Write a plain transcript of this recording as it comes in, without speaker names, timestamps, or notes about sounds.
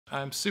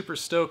I'm super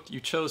stoked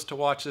you chose to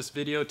watch this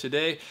video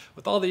today.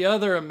 With all the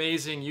other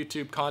amazing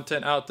YouTube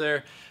content out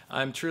there,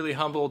 I'm truly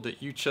humbled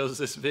that you chose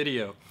this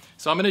video.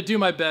 So I'm going to do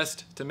my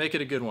best to make it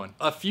a good one.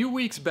 A few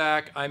weeks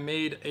back, I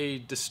made a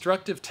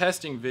destructive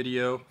testing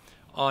video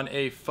on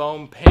a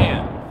foam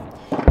pan.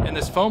 And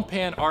this foam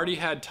pan already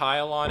had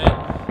tile on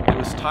it. It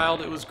was tiled,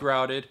 it was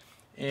grouted,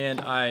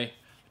 and I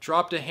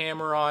dropped a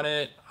hammer on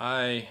it.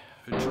 I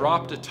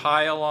dropped a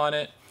tile on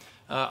it.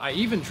 I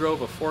even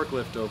drove a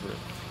forklift over it.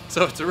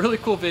 So it's a really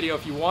cool video.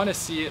 If you want to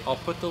see it, I'll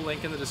put the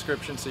link in the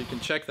description so you can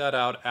check that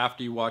out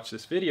after you watch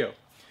this video.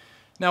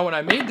 Now, when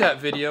I made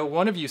that video,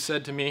 one of you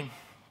said to me,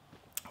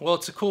 well,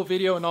 it's a cool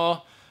video and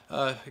all,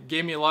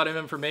 gave me a lot of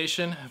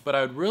information, but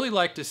I would really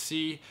like to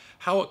see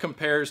how it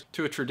compares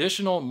to a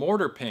traditional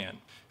mortar pan.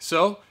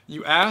 So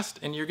you asked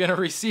and you're going to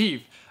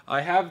receive.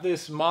 I have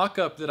this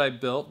mock-up that I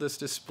built, this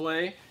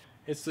display.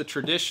 It's the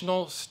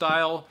traditional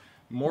style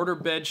mortar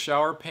bed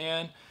shower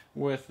pan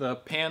with a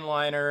pan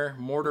liner,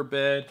 mortar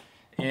bed,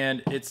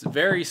 and it's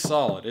very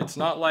solid. It's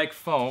not like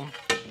foam.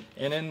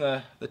 And in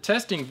the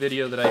testing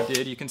video that I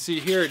did, you can see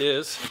here it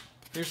is.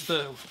 Here's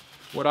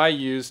what I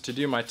use to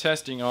do my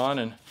testing on,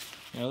 and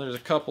there's a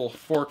couple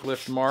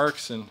forklift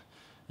marks, and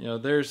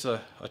there's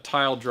a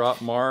tile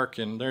drop mark,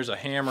 and there's a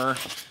hammer.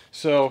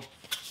 So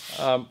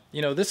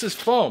this is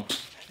foam.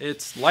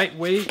 It's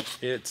lightweight.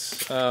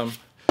 It's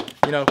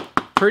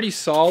pretty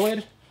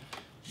solid.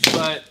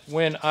 But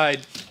when I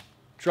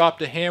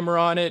dropped a hammer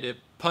on it, it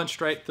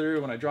punched right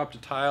through. When I dropped a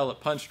tile, it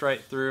punched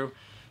right through,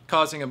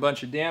 causing a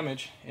bunch of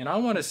damage. And I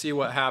want to see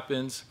what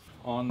happens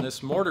on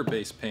this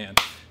mortar-based pan.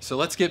 So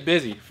let's get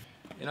busy.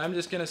 And I'm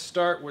just going to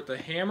start with the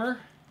hammer,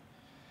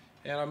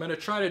 and I'm going to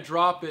try to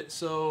drop it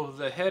so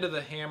the head of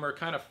the hammer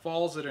kind of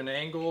falls at an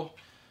angle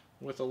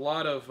with a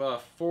lot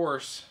of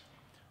force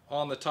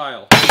on the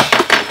tile.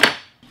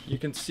 You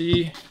can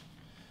see,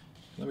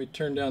 let me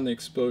turn down the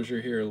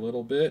exposure here a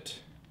little bit.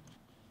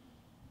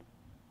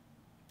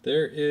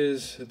 There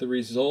is the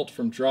result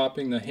from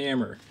dropping the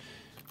hammer.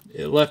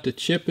 It left a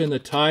chip in the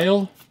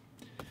tile,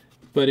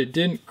 but it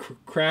didn't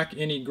crack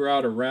any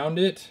grout around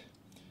it.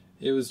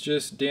 It was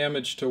just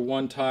damage to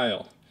one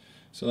tile.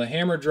 So the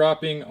hammer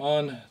dropping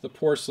on the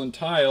porcelain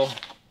tile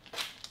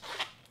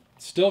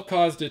still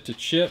caused it to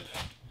chip,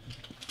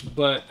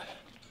 but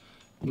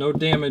no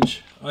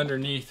damage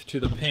underneath to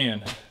the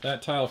pan.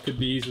 That tile could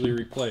be easily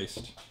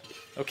replaced.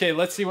 Okay,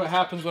 let's see what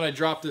happens when I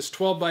drop this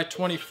 12 by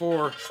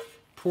 24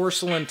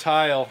 porcelain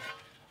tile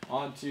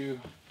onto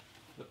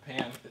the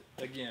pan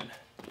again.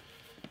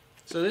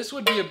 So this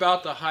would be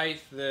about the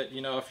height that,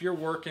 if you're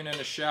working in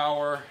a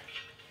shower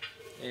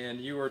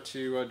and you were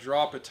to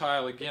drop a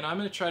tile again, I'm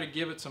going to try to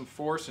give it some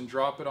force and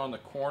drop it on the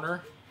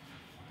corner.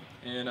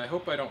 And I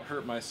hope I don't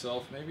hurt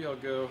myself. Maybe I'll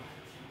go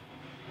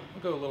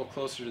a little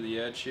closer to the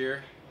edge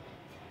here.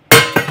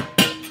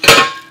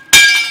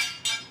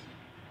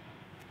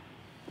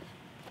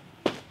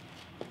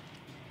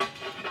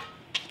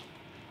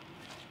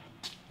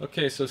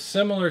 Okay, so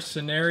similar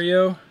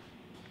scenario.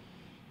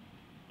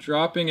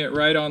 Dropping it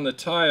right on the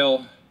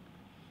tile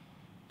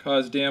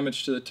caused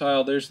damage to the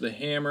tile. There's the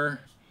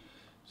hammer.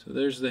 So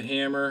there's the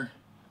hammer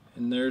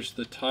and there's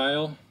the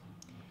tile.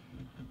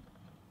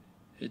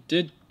 It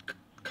did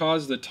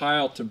cause the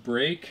tile to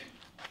break,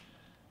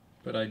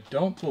 but I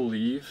don't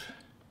believe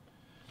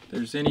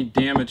there's any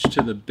damage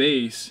to the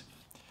base.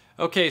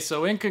 Okay,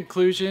 so in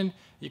conclusion,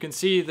 you can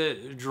see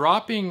that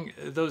dropping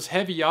those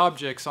heavy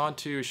objects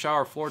onto a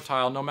shower floor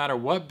tile, no matter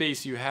what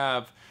base you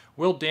have,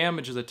 will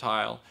damage the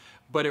tile,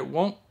 but it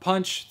won't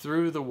punch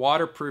through the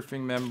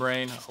waterproofing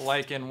membrane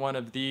like in one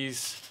of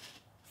these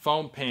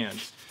foam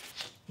pans.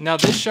 Now,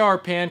 this shower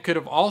pan could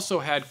have also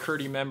had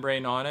Kerdi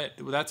membrane on it.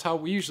 That's how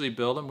we usually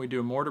build them. We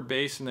do a mortar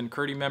base and then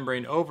Kerdi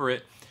membrane over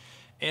it.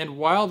 And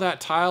while that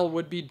tile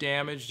would be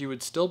damaged, you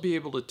would still be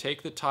able to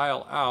take the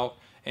tile out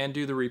and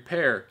do the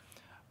repair.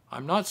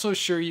 I'm not so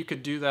sure you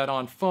could do that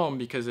on foam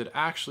because it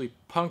actually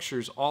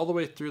punctures all the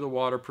way through the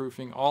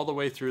waterproofing, all the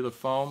way through the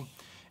foam,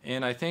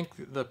 and I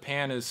think the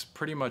pan is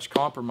pretty much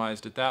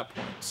compromised at that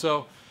point.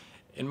 So,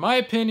 in my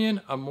opinion,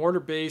 a mortar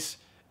base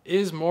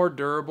is more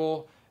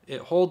durable. It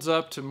holds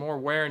up to more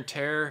wear and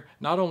tear,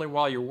 not only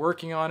while you're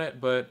working on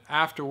it, but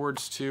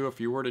afterwards too,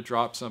 if you were to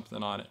drop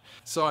something on it.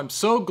 So I'm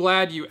so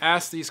glad you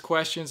asked these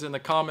questions in the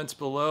comments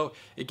below.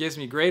 It gives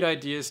me great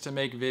ideas to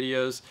make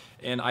videos,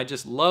 and I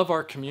just love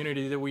our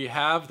community that we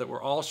have, that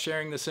we're all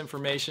sharing this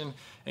information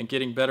and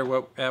getting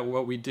better at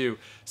what we do.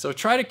 So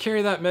try to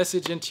carry that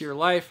message into your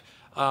life.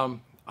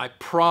 I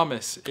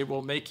promise it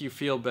will make you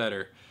feel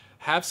better.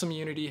 Have some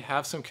unity,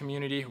 have some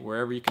community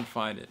wherever you can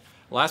find it.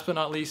 Last but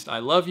not least, I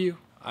love you.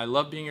 I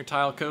love being your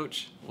tile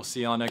coach. We'll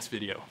see you on the next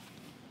video.